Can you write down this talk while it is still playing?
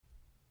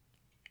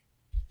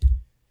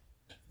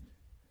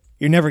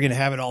you're never going to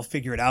have it all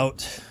figured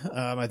out.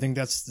 I think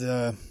that's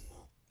the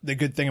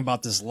good thing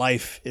about this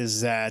life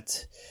is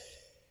that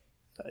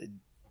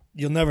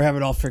you'll never have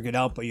it all figured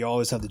out, but you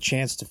always have the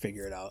chance to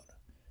figure it out.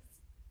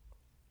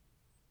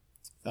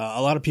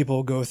 A lot of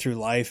people go through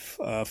life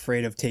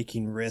afraid of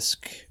taking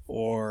risk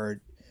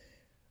or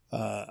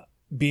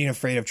being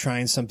afraid of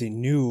trying something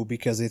new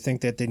because they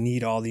think that they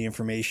need all the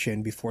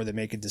information before they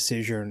make a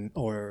decision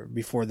or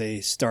before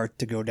they start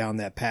to go down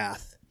that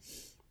path.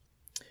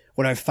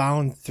 What I've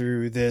found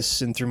through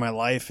this and through my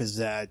life is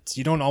that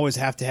you don't always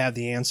have to have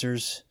the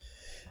answers.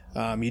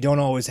 You don't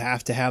always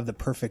have to have the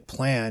perfect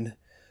plan.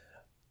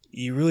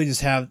 You really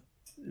just have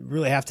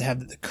to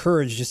have the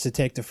courage just to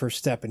take the first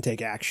step and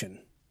take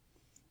action.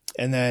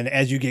 And then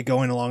as you get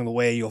going along the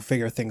way, you'll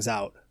figure things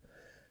out.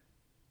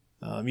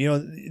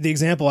 The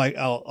example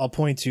I'll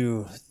point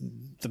to,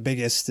 the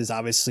biggest is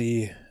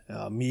obviously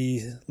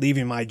me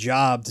leaving my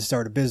job to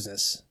start a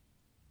business.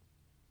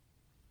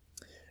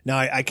 Now,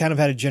 I kind of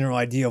had a general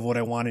idea of what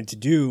I wanted to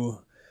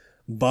do,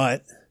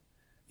 but,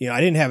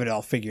 I didn't have it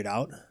all figured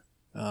out.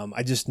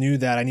 I just knew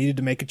that I needed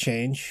to make a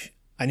change.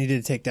 I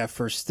needed to take that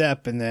first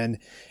step. And then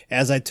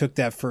as I took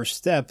that first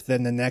step,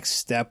 then the next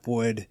step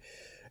would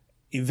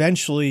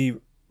eventually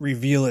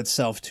reveal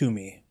itself to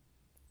me.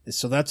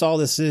 So that's all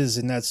this is.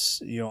 And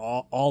that's,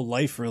 all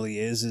life really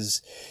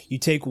is you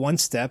take one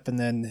step and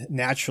then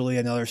naturally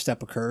another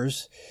step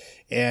occurs.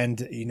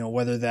 And,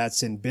 whether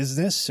that's in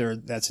business or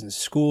that's in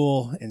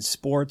school, in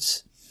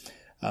sports,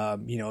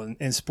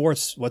 in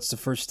sports, what's the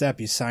first step?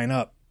 You sign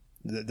up.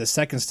 The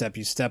second step,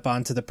 you step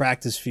onto the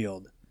practice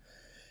field.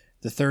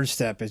 The third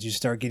step is you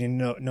start getting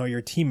to know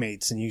your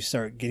teammates and you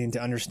start getting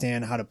to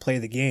understand how to play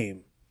the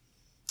game.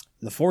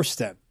 The fourth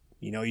step,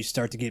 you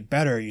start to get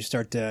better. You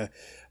start to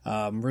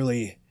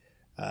really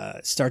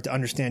start to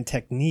understand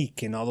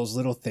technique and all those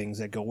little things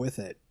that go with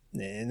it.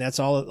 And that's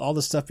all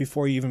the stuff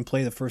before you even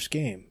play the first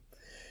game.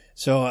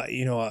 So,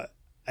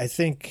 I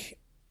think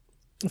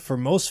for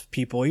most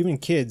people, even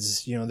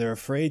kids, they're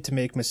afraid to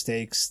make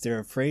mistakes. They're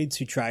afraid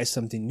to try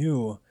something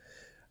new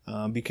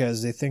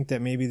because they think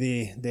that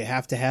maybe they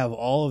have to have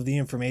all of the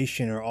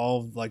information or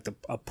all of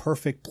a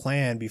perfect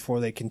plan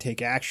before they can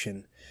take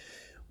action,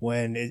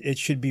 when it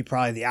should be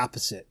probably the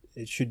opposite.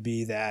 It should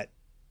be that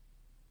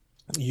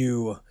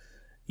you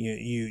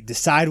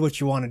decide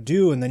what you want to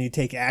do and then you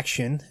take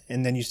action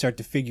and then you start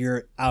to figure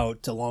it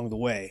out along the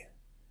way.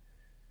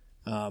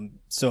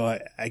 So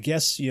I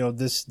guess,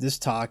 this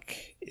talk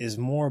is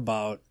more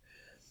about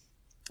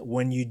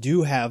when you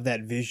do have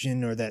that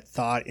vision or that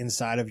thought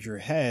inside of your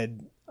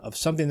head of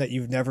something that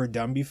you've never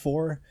done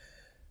before,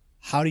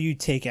 how do you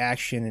take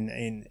action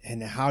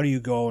and how do you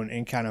go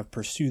and kind of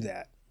pursue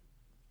that?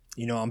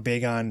 I'm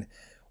big on,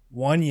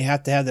 one, you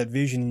have to have that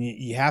vision.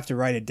 You have to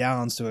write it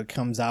down so it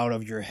comes out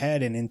of your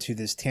head and into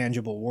this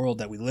tangible world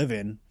that we live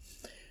in.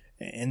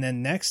 And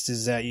then next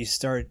is that you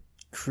start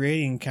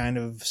creating kind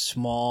of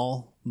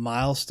small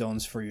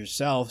milestones for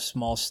yourself,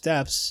 small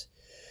steps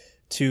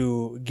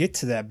to get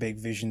to that big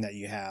vision that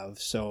you have.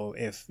 So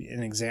if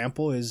an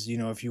example is,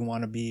 if you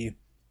want to be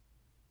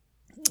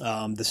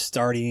the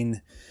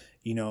starting,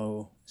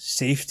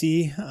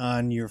 safety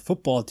on your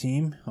football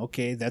team,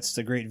 okay, that's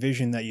the great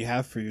vision that you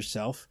have for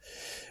yourself.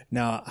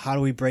 Now, how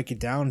do we break it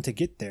down to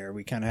get there?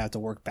 We kind of have to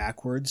work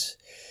backwards,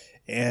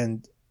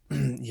 and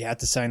you have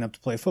to sign up to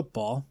play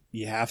football.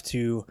 You have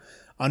to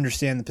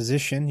understand the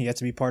position. You have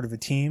to be part of a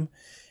team.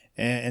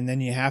 And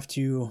then you have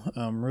to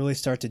really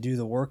start to do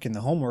the work and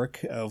the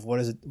homework of what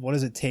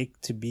does it take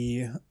to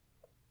be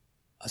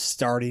a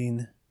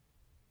starting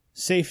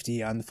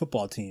safety on the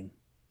football team.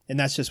 And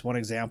that's just one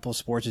example.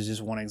 Sports is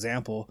just one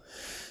example.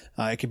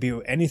 It could be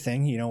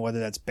anything, whether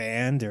that's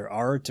band or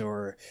art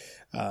or,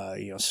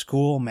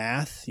 school,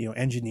 math,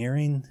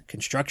 engineering,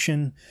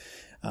 construction,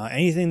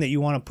 anything that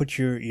you want to put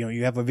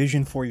you have a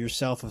vision for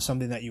yourself of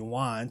something that you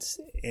want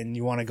and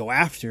you want to go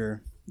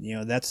after.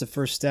 That's the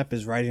first step,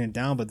 is writing it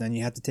down, but then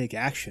you have to take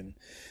action.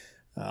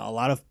 A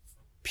lot of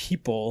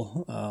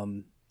people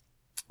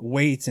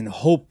wait and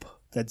hope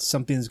that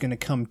something's going to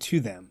come to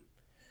them.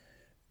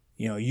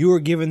 You were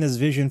given this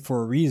vision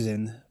for a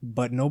reason,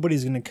 but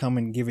nobody's going to come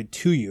and give it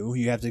to you.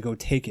 You have to go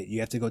take it.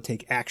 You have to go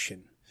take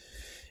action.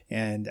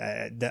 And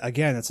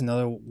again, that's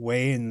another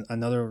way and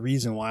another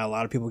reason why a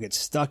lot of people get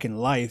stuck in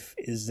life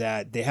is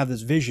that they have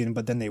this vision,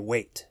 but then they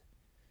wait.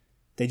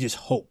 They just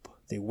hope.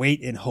 They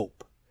wait and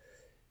hope.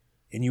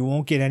 And you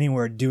won't get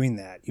anywhere doing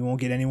that. You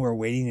won't get anywhere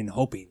waiting and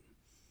hoping.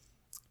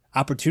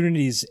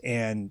 Opportunities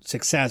and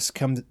success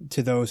come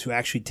to those who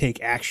actually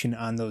take action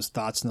on those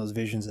thoughts and those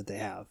visions that they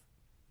have.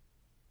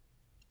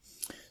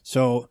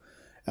 So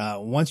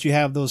once you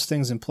have those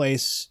things in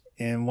place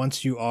and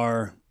once you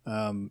are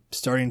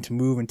starting to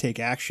move and take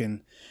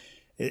action,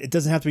 it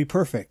doesn't have to be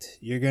perfect.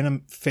 You're going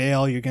to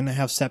fail. You're going to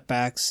have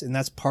setbacks, and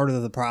that's part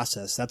of the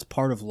process. That's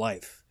part of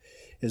life.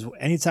 Is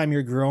anytime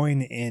you're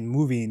growing and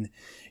moving,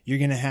 you're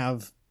going to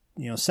have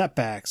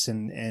setbacks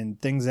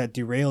and things that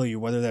derail you,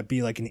 whether that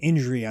be like an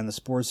injury on the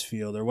sports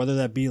field or whether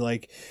that be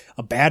like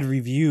a bad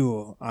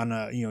review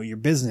on your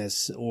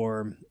business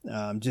or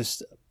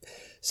just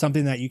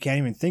something that you can't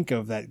even think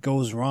of that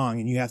goes wrong,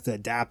 and you have to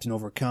adapt and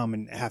overcome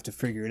and have to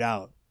figure it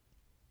out.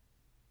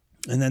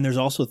 And then there's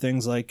also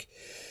things like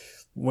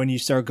when you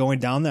start going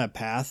down that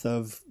path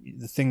of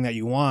the thing that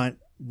you want,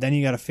 then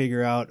you got to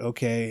figure out,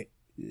 okay,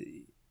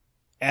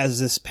 as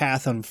this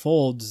path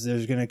unfolds,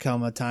 there's going to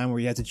come a time where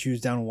you have to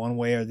choose down one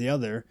way or the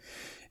other.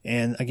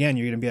 And again,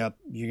 you're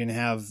going to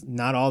have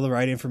not all the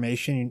right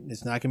information.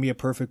 It's not going to be a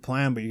perfect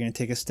plan, but you're going to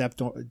take a step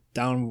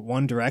down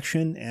one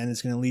direction, and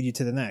it's going to lead you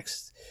to the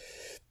next.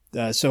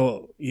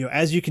 So,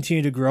 as you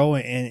continue to grow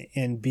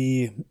and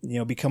be,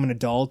 become an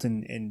adult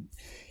and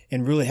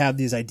really have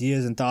these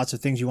ideas and thoughts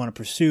of things you want to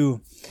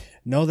pursue,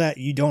 know that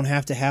you don't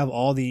have to have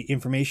all the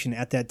information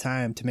at that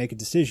time to make a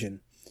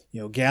decision.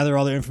 Gather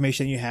all the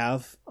information you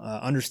have,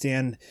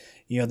 understand,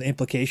 the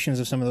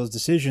implications of some of those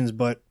decisions,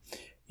 but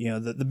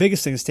the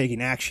biggest thing is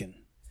taking action.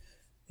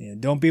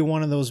 Don't be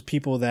one of those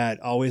people that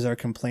always are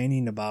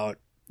complaining about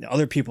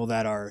other people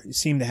that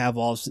seem to have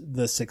all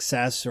the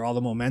success or all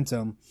the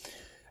momentum.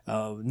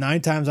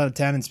 9 times out of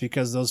 10, it's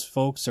because those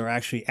folks are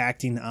actually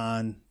acting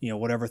on,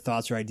 whatever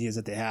thoughts or ideas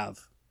that they have.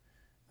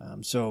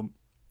 So,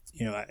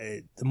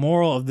 the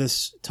moral of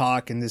this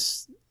talk and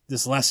this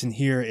lesson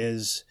here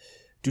is,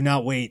 do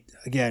not wait.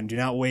 Again, do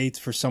not wait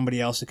for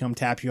somebody else to come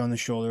tap you on the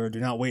shoulder. Do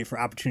not wait for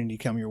opportunity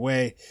to come your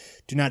way.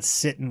 Do not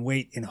sit and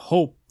wait and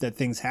hope that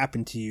things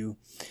happen to you.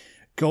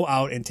 Go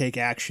out and take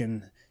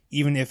action,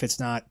 even if it's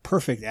not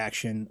perfect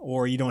action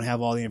or you don't have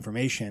all the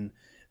information.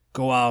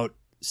 Go out,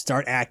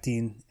 start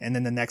acting, and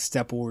then the next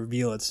step will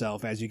reveal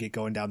itself as you get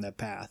going down that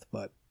path.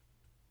 But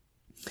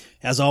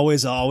as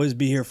always, I'll always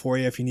be here for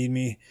you if you need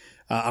me.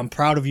 I'm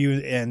proud of you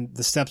and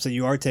the steps that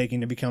you are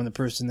taking to become the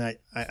person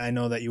that I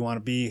know that you want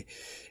to be.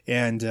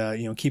 And,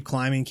 keep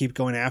climbing, keep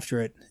going after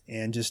it,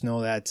 and just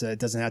know that it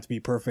doesn't have to be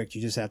perfect.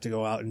 You just have to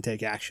go out and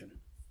take action.